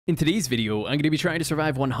In today's video, I'm going to be trying to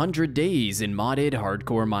survive 100 days in modded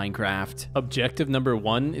hardcore Minecraft. Objective number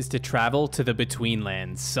 1 is to travel to the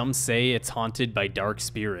Betweenlands. Some say it's haunted by dark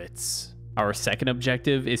spirits. Our second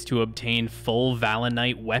objective is to obtain full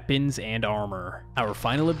valonite weapons and armor. Our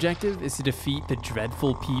final objective is to defeat the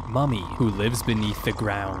Dreadful Peat Mummy, who lives beneath the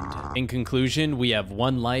ground. In conclusion, we have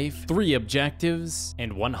 1 life, 3 objectives,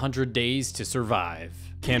 and 100 days to survive.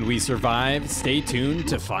 Can we survive? Stay tuned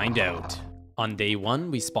to find out. On day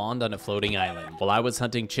 1, we spawned on a floating island. While I was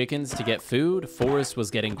hunting chickens to get food, Forrest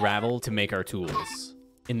was getting gravel to make our tools.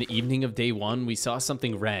 In the evening of day 1, we saw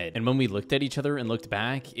something red, and when we looked at each other and looked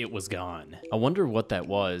back, it was gone. I wonder what that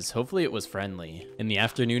was. Hopefully it was friendly. In the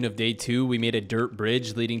afternoon of day 2, we made a dirt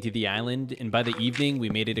bridge leading to the island, and by the evening,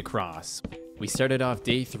 we made it across. We started off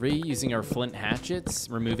day 3 using our flint hatchets,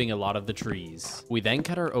 removing a lot of the trees. We then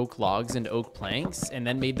cut our oak logs and oak planks, and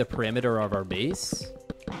then made the perimeter of our base.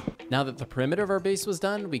 Now that the perimeter of our base was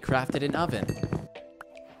done, we crafted an oven.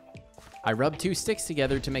 I rubbed 2 sticks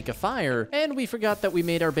together to make a fire, and we forgot that we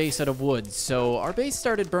made our base out of wood, so our base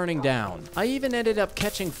started burning down. I even ended up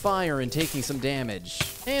catching fire and taking some damage,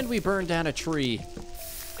 and we burned down a tree.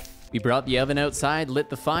 We brought the oven outside, lit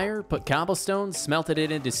the fire, put cobblestone, smelted it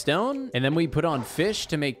into stone, and then we put on fish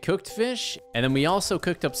to make cooked fish, and then we also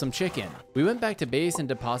cooked up some chicken. We went back to base and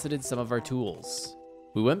deposited some of our tools.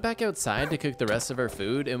 We went back outside to cook the rest of our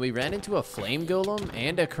food, and we ran into a flame golem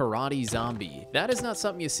and a karate zombie. That is not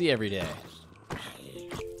something you see every day.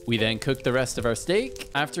 We then cooked the rest of our steak.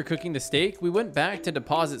 After cooking the steak, we went back to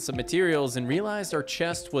deposit some materials and realized our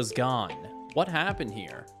chest was gone. What happened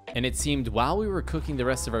here? And it seemed while we were cooking the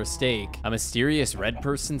rest of our steak, a mysterious red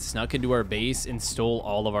person snuck into our base and stole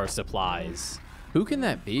all of our supplies. Who can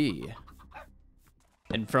that be?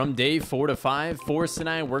 And from day 4 to 5, Forrest and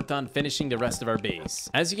I worked on finishing the rest of our base.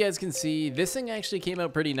 As you guys can see, this thing actually came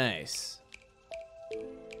out pretty nice.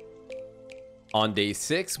 On day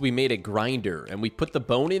 6, we made a grinder, and we put the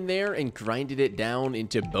bone in there and grinded it down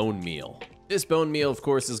into bone meal. This bone meal, of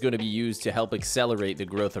course, is going to be used to help accelerate the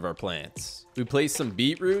growth of our plants. We placed some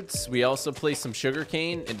beetroots, we also placed some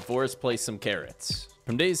sugarcane, and Forrest placed some carrots.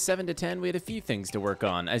 From days 7 to 10, we had a few things to work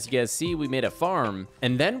on. As you guys see, we made a farm,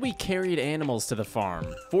 and then we carried animals to the farm.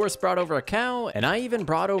 Forrest brought over a cow, and I even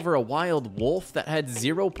brought over a wild wolf that had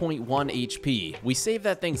 0.1 HP. We saved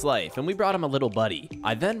that thing's life, and we brought him a little buddy.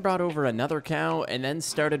 I then brought over another cow, and then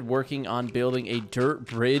started working on building a dirt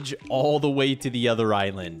bridge all the way to the other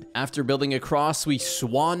island. After building across, we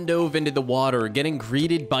swan dove into the water, getting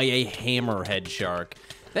greeted by a hammerhead shark.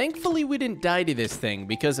 Thankfully, we didn't die to this thing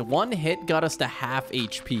because 1 hit got us to half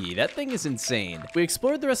HP. That thing is insane. We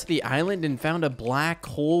explored the rest of the island and found a black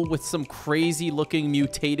hole with some crazy looking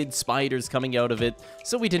mutated spiders coming out of it,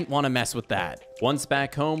 so we didn't want to mess with that. Once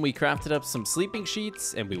back home, we crafted up some sleeping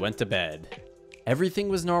sheets and we went to bed. Everything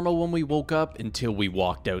was normal when we woke up until we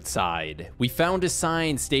walked outside. We found a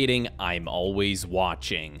sign stating, "I'm always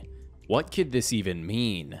watching." What could this even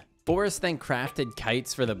mean? Forrest then crafted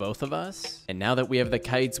kites for the both of us, and now that we have the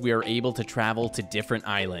kites, we are able to travel to different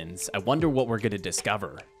islands. I wonder what we're gonna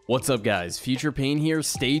discover. What's up guys, Future Pain here.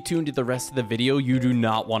 Stay tuned to the rest of the video, you do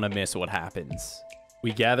not want to miss what happens.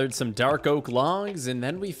 We gathered some dark oak logs, and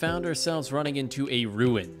then we found ourselves running into a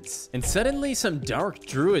ruins. And suddenly some dark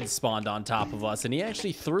druid spawned on top of us, and he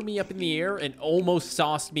actually threw me up in the air and almost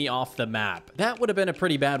sauced me off the map. That would have been a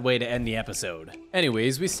pretty bad way to end the episode.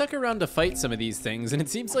 Anyways, we stuck around to fight some of these things, and it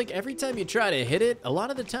seems like every time you try to hit it, a lot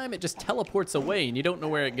of the time it just teleports away and you don't know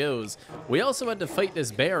where it goes. We also had to fight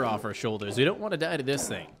this bear off our shoulders. We don't want to die to this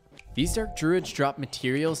thing. These dark druids drop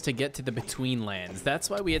materials to get to the Betweenlands. That's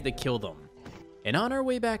why we had to kill them. And on our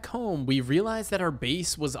way back home, we realized that our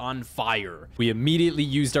base was on fire. We immediately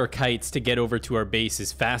used our kites to get over to our base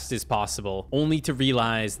as fast as possible, only to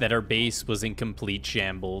realize that our base was in complete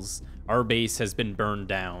shambles. Our base has been burned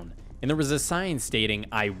down. And there was a sign stating,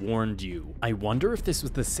 "I warned you." I wonder if this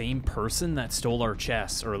was the same person that stole our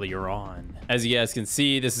chests earlier on. As you guys can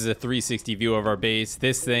see, this is a 360 view of our base.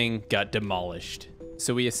 This thing got demolished.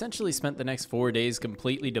 So we essentially spent the next 4 days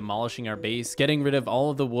completely demolishing our base, getting rid of all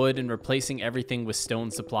of the wood and replacing everything with stone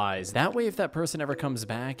supplies. That way, if that person ever comes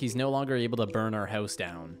back, he's no longer able to burn our house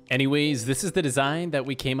down. Anyways, this is the design that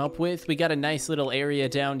we came up with. We got a nice little area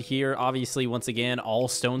down here. Obviously, once again, all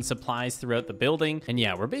stone supplies throughout the building. And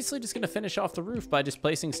yeah, we're basically just gonna finish off the roof by just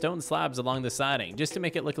placing stone slabs along the siding, just to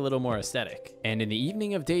make it look a little more aesthetic. And in the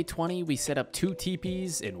evening of day 20, we set up 2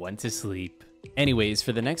 teepees and went to sleep. Anyways,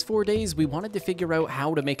 for the next 4 days, we wanted to figure out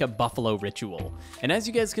how to make a buffalo ritual. And as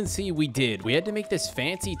you guys can see, we did. We had to make this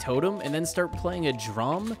fancy totem and then start playing a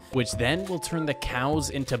drum, which then will turn the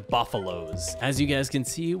cows into buffaloes. As you guys can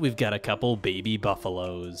see, we've got a couple baby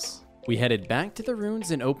buffaloes. We headed back to the ruins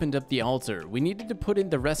and opened up the altar. We needed to put in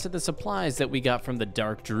the rest of the supplies that we got from the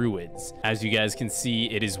Dark Druids. As you guys can see,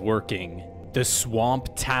 it is working. The swamp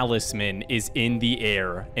talisman is in the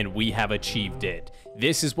air, and we have achieved it.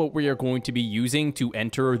 This is what we are going to be using to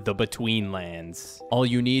enter the Betweenlands. All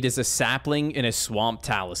you need is a sapling and a swamp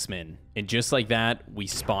talisman. And just like that, we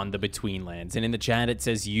spawned the Betweenlands. And in the chat, it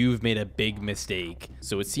says, "You've made a big mistake."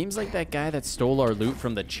 So it seems like that guy that stole our loot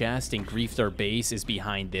from the chest and griefed our base is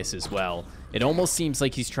behind this as well. It almost seems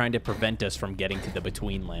like he's trying to prevent us from getting to the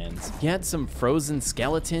Betweenlands. He had some frozen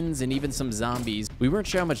skeletons and even some zombies. We weren't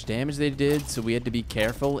sure how much damage they did, so we had to be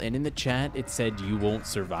careful. And in the chat, it said, "You won't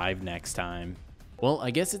survive next time." Well,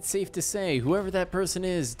 I guess it's safe to say whoever that person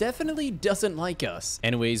is definitely doesn't like us.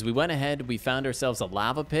 Anyways, we went ahead, we found ourselves a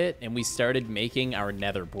lava pit, and we started making our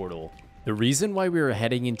nether portal. The reason why we were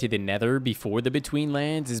heading into the nether before the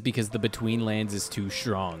Betweenlands is because the Betweenlands is too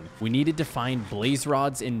strong. We needed to find blaze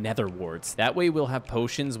rods and nether warts. That way we'll have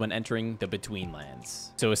potions when entering the Betweenlands.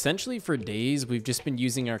 So essentially for days, we've just been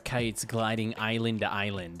using our kites gliding island to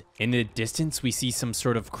island. In the distance, we see some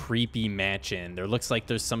sort of creepy mansion. There looks like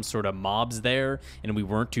there's some sort of mobs there, and we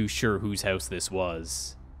weren't too sure whose house this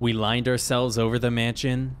was. We lined ourselves over the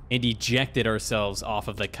mansion and ejected ourselves off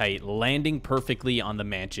of the kite, landing perfectly on the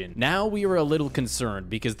mansion. Now we were a little concerned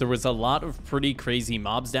because there was a lot of pretty crazy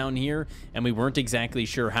mobs down here and we weren't exactly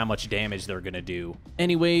sure how much damage they're gonna do.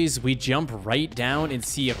 Anyways, we jump right down and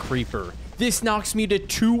see a creeper. This knocks me to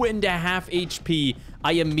 2.5 HP.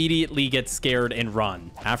 I immediately get scared and run.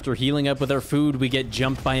 After healing up with our food, we get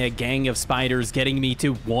jumped by a gang of spiders, getting me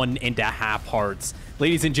to 1.5 hearts.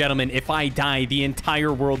 Ladies and gentlemen, if I die, the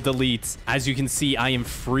entire world deletes. As you can see, I am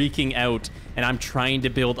freaking out, and I'm trying to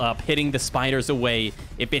build up, hitting the spiders away.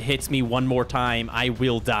 If it hits me one more time, I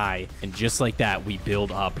will die. And just like that, we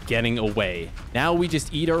build up, getting away. Now we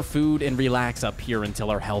just eat our food and relax up here until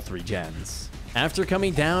our health regens. After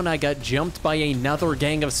coming down, I got jumped by another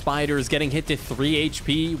gang of spiders, getting hit to 3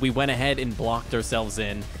 HP. We went ahead and blocked ourselves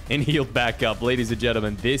in and healed back up. Ladies and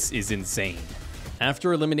gentlemen, this is insane.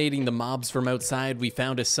 After eliminating the mobs from outside, we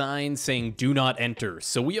found a sign saying "Do not enter."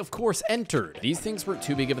 So we of course entered. These things weren't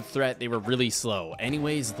too big of a threat, they were really slow.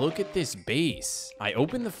 Anyways, look at this base. I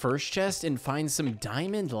opened the first chest and find some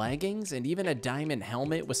diamond leggings and even a diamond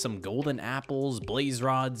helmet with some golden apples, blaze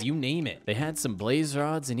rods, you name it. They had some blaze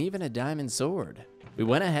rods and even a diamond sword. We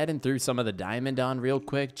went ahead and threw some of the diamond on real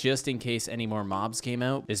quick just in case any more mobs came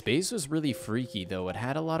out. This base was really freaky though. It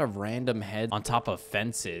had a lot of random heads on top of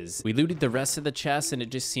fences. We looted the rest of the chests and it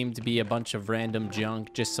just seemed to be a bunch of random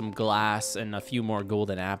junk, just some glass and a few more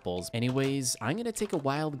golden apples. Anyways, I'm gonna take a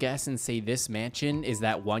wild guess and say this mansion is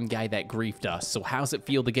that one guy that griefed us. So how's it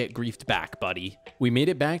feel to get griefed back, buddy? We made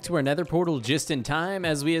it back to our nether portal just in time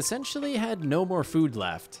as we essentially had no more food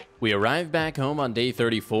left. We arrived back home on day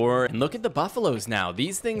 34 and look at the buffaloes now.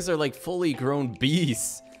 These things are like fully grown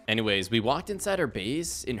beasts. Anyways, we walked inside our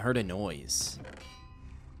base and heard a noise.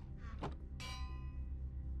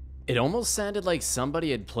 It almost sounded like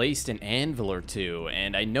somebody had placed an anvil or two,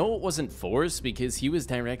 and I know it wasn't forced because he was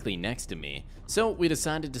directly next to me. So we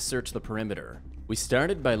decided to search the perimeter. We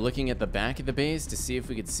started by looking at the back of the base to see if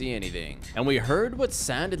we could see anything, and we heard what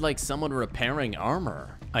sounded like someone repairing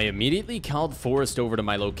armor. I immediately called Forrest over to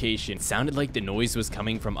my location. It sounded like the noise was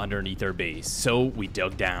coming from underneath our base, so we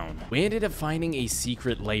dug down. We ended up finding a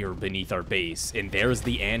secret layer beneath our base, and there's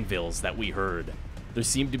the anvils that we heard. There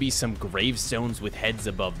seemed to be some gravestones with heads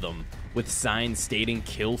above them, with signs stating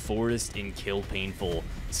 "Kill Forest" and "Kill Painful."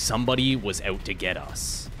 Somebody was out to get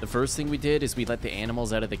us. The first thing we did is we let the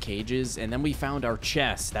animals out of the cages, and then we found our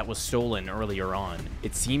chest that was stolen earlier on.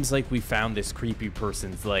 It seems like we found this creepy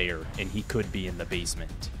person's lair, and he could be in the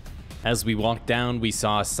basement. As we walked down, we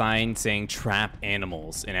saw a sign saying "Trap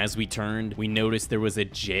Animals," and as we turned, we noticed there was a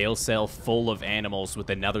jail cell full of animals with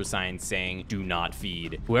another sign saying "Do not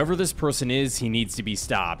feed." Whoever this person is, he needs to be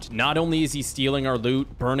stopped. Not only is he stealing our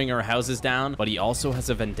loot, burning our houses down, but he also has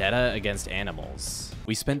a vendetta against animals.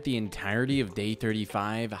 We spent the entirety of day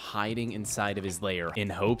 35 hiding inside of his lair in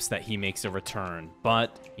hopes that he makes a return,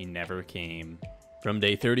 but he never came. From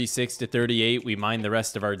day 36 to 38, we mined the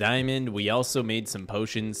rest of our diamond. We also made some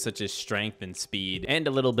potions such as strength and speed, and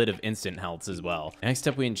a little bit of instant healths as well. Next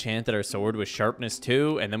up, we enchanted our sword with sharpness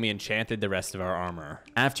 2, and then we enchanted the rest of our armor.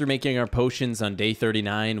 After making our potions on day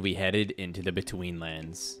 39, we headed into the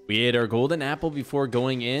Betweenlands. We ate our golden apple before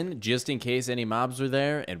going in, just in case any mobs were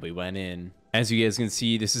there, and we went in. As you guys can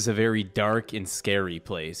see, this is a very dark and scary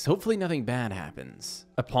place. Hopefully nothing bad happens.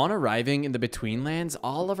 Upon arriving in the Betweenlands,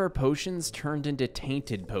 all of our potions turned into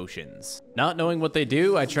tainted potions. Not knowing what they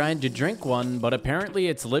do, I tried to drink one, but apparently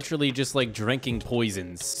it's literally just like drinking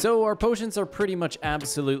poisons. So our potions are pretty much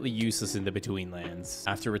absolutely useless in the Betweenlands.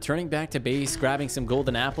 After returning back to base, grabbing some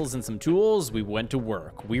golden apples and some tools, we went to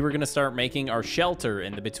work. We were gonna start making our shelter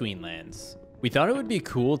in the Betweenlands. We thought it would be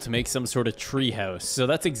cool to make some sort of tree house, so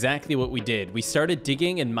that's exactly what we did. We started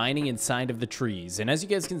digging and mining inside of the trees, and as you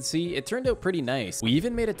guys can see, it turned out pretty nice. We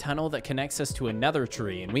even made a tunnel that connects us to another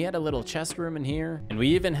tree, and we had a little chest room in here, and we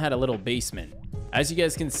even had a little basement. As you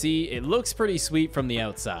guys can see, it looks pretty sweet from the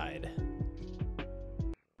outside.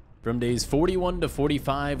 From days 41 to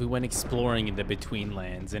 45, we went exploring in the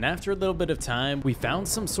Betweenlands, and after a little bit of time, we found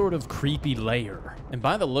some sort of creepy lair. And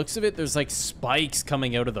by the looks of it, there's like spikes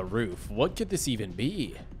coming out of the roof. What could this even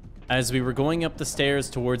be? As we were going up the stairs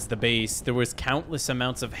towards the base, there was countless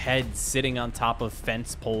amounts of heads sitting on top of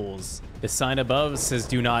fence poles. The sign above says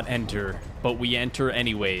do not enter, but we enter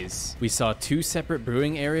anyways. We saw 2 separate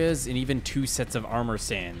brewing areas and even 2 sets of armor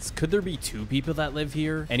stands. Could there be 2 people that live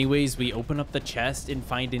here? Anyways, we open up the chest and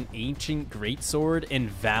find an ancient greatsword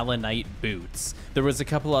and valonite boots. There was a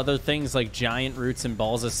couple other things like giant roots and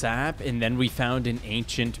balls of sap, and then we found an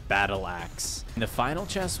ancient battle axe. In the final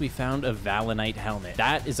chest, we found a valonite helmet.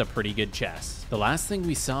 That is a pretty good chest. The last thing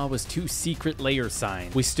we saw was 2 secret layer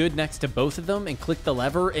signs. We stood next to both of them and clicked the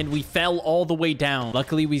lever, and we fell all the way down.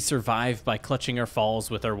 Luckily, we survived by clutching our falls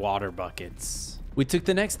with our water buckets. We took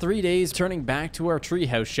the next 3 days turning back to our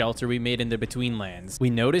treehouse shelter we made in the Betweenlands. We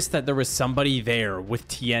noticed that there was somebody there with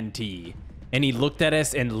TNT, and he looked at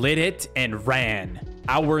us and lit it and ran.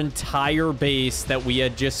 Our entire base that we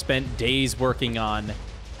had just spent days working on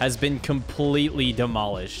has been completely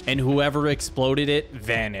demolished, and whoever exploded it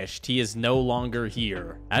vanished. He is no longer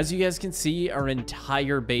here. As you guys can see, our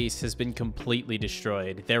entire base has been completely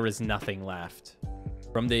destroyed. There is nothing left.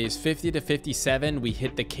 From days 50 to 57, we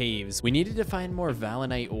hit the caves. We needed to find more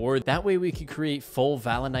valonite ore. That way we could create full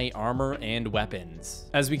valonite armor and weapons.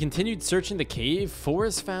 As we continued searching the cave,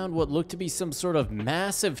 Forrest found what looked to be some sort of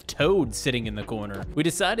massive toad sitting in the corner. We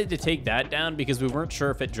decided to take that down because we weren't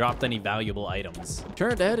sure if it dropped any valuable items.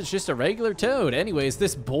 Turned out it's just a regular toad. Anyways,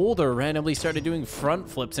 this boulder randomly started doing front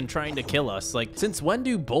flips and trying to kill us. Like, since when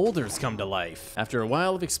do boulders come to life? After a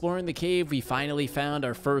while of exploring the cave, we finally found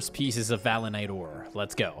our first pieces of valonite ore.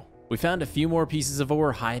 Let's go. We found a few more pieces of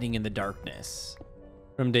ore hiding in the darkness.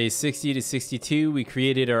 From days 60 to 62, we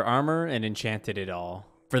created our armor and enchanted it all.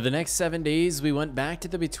 For the next 7 days, we went back to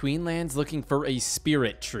the Betweenlands looking for a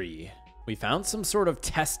spirit tree. We found some sort of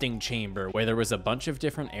testing chamber where there was a bunch of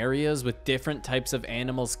different areas with different types of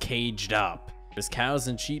animals caged up. There's cows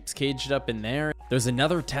and sheep caged up in there. There's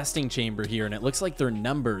another testing chamber here, and it looks like they're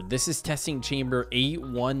numbered. This is testing chamber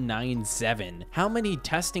 8197. How many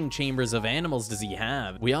testing chambers of animals does he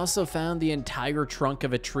have? We also found the entire trunk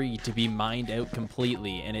of a tree to be mined out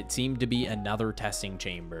completely, and it seemed to be another testing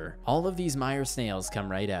chamber. All of these mire snails come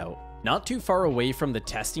right out. Not too far away from the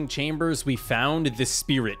testing chambers, we found the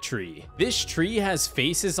spirit tree. This tree has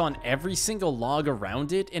faces on every single log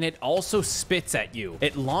around it, and it also spits at you.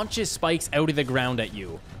 It launches spikes out of the ground at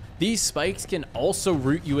you. These spikes can also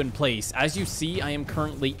root you in place. As you see, I am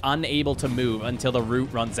currently unable to move until the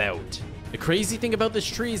root runs out. The crazy thing about this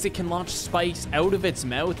tree is it can launch spikes out of its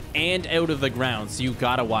mouth and out of the ground, so you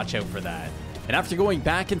gotta watch out for that. And after going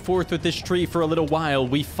back and forth with this tree for a little while,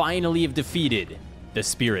 we finally have defeated the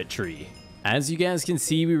spirit tree. As you guys can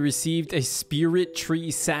see, we received a spirit tree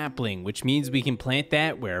sapling, which means we can plant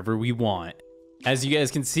that wherever we want. As you guys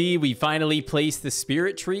can see, we finally placed the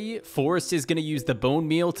spirit tree. Forrest is going to use the bone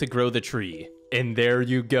meal to grow the tree. And there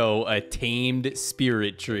you go, a tamed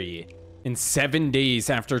spirit tree. In 7 days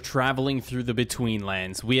after traveling through the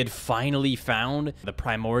Betweenlands, we had finally found the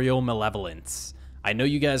primordial malevolence. I know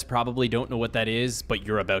you guys probably don't know what that is, but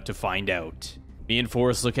you're about to find out. Me and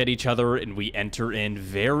Forrest look at each other and we enter in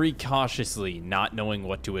very cautiously, not knowing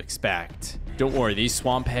what to expect. Don't worry, these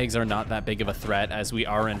swamp hags are not that big of a threat as we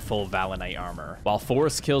are in full valonite armor. While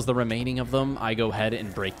Forrest kills the remaining of them, I go ahead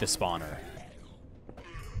and break the spawner.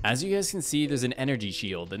 As you guys can see, there's an energy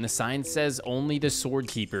shield and the sign says only the sword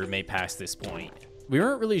keeper may pass this point. We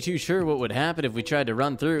weren't really too sure what would happen if we tried to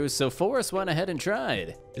run through, so Forrest went ahead and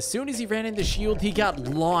tried. As soon as he ran in the shield, he got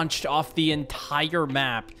launched off the entire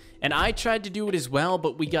map. And I tried to do it as well,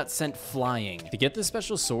 but we got sent flying. To get the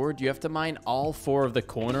special sword, you have to mine all 4 of the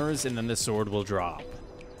corners and then the sword will drop.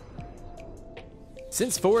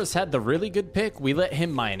 Since Forrest had the really good pick, we let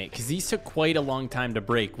him mine it because these took quite a long time to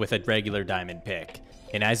break with a regular diamond pick.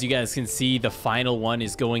 And as you guys can see, the final one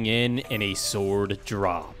is going in and a sword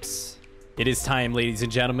drops. It is time, ladies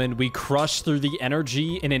and gentlemen. We crush through the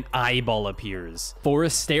energy and an eyeball appears.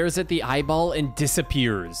 Forrest stares at the eyeball and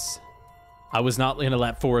disappears. I was not going to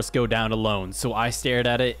let Forrest go down alone, so I stared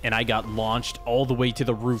at it and I got launched all the way to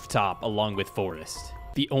the rooftop along with Forrest.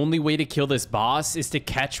 The only way to kill this boss is to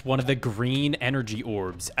catch one of the green energy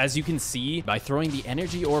orbs. As you can see, by throwing the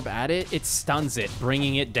energy orb at it, it stuns it,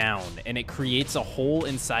 bringing it down, and it creates a hole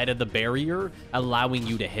inside of the barrier, allowing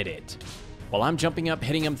you to hit it. While I'm jumping up,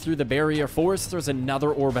 hitting him through the barrier, Forrest throws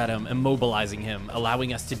another orb at him, immobilizing him,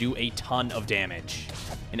 allowing us to do a ton of damage.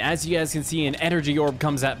 And as you guys can see, an energy orb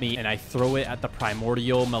comes at me, and I throw it at the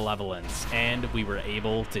Primordial Malevolence, and we were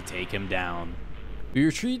able to take him down. We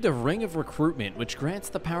retrieved the Ring of Recruitment, which grants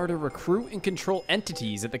the power to recruit and control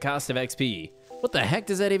entities at the cost of XP. What the heck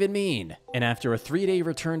does that even mean? And after a 3-day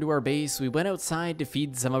return to our base, we went outside to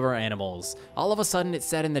feed some of our animals. All of a sudden, it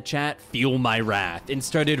said in the chat, "Feel my wrath," and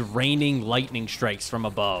started raining lightning strikes from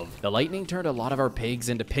above. The lightning turned a lot of our pigs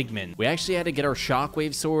into pigmen. We actually had to get our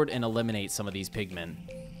shockwave sword and eliminate some of these pigmen.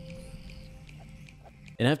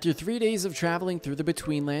 And after 3 days of traveling through the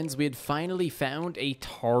Betweenlands, we had finally found a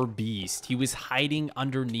tar beast. He was hiding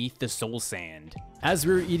underneath the soul sand. As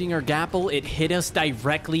we were eating our gapple, it hit us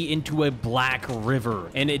directly into a black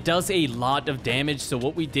river, and it does a lot of damage, so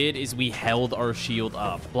what we did is we held our shield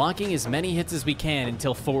up, blocking as many hits as we can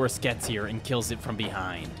until Forrest gets here and kills it from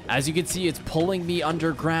behind. As you can see, it's pulling me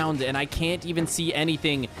underground, and I can't even see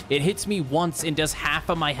anything. It hits me once and does half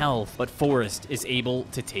of my health, but Forrest is able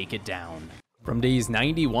to take it down. From days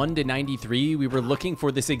 91 to 93, we were looking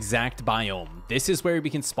for this exact biome. This is where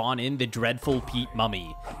we can spawn in the Dreadful Peat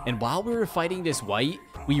Mummy. And while we were fighting this wight,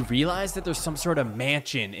 we realized that there's some sort of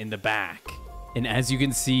mansion in the back. And as you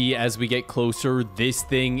can see, as we get closer, this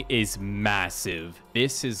thing is massive.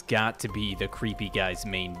 This has got to be the creepy guy's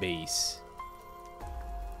main base.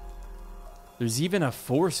 There's even a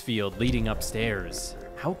force field leading upstairs.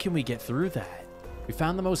 How can we get through that? We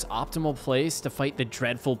found the most optimal place to fight the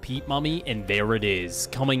Dreadful Peat Mummy, and there it is,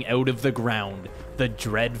 coming out of the ground, the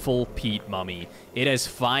Dreadful Peat Mummy. It has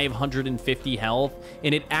 550 health,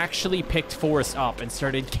 and it actually picked Forrest up and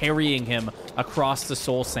started carrying him across the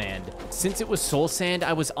soul sand. Since it was soul sand,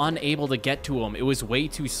 I was unable to get to him. It was way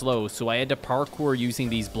too slow, so I had to parkour using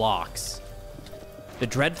these blocks. The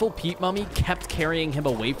Dreadful Peat Mummy kept carrying him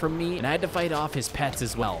away from me, and I had to fight off his pets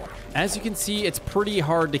as well. As you can see, it's pretty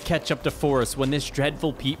hard to catch up to Forrest when this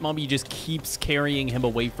Dreadful Peat Mummy just keeps carrying him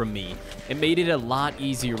away from me. It made it a lot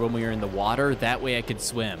easier when we were in the water, that way I could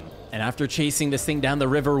swim. And after chasing this thing down the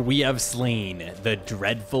river, we have slain the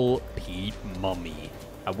Dreadful Peat Mummy.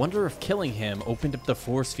 I wonder if killing him opened up the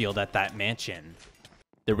force field at that mansion.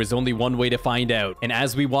 There was only one way to find out, and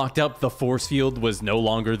as we walked up, the force field was no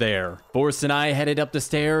longer there. Forrest and I headed up the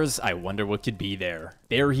stairs. I wonder what could be there.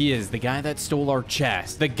 There he is, the guy that stole our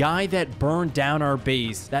chest, the guy that burned down our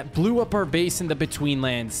base, that blew up our base in the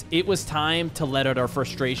Betweenlands. It was time to let out our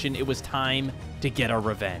frustration. It was time to get our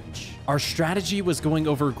revenge. Our strategy was going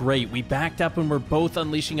over great. We backed up and were both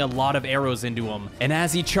unleashing a lot of arrows into him. And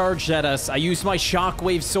as he charged at us, I used my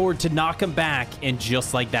shockwave sword to knock him back, and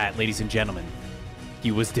just like that, ladies and gentlemen,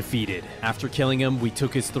 he was defeated. After killing him, we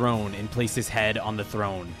took his throne and placed his head on the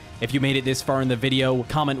throne. If you made it this far in the video,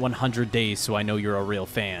 comment 100 days so I know you're a real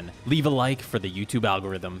fan. Leave a like for the YouTube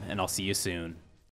algorithm, and I'll see you soon.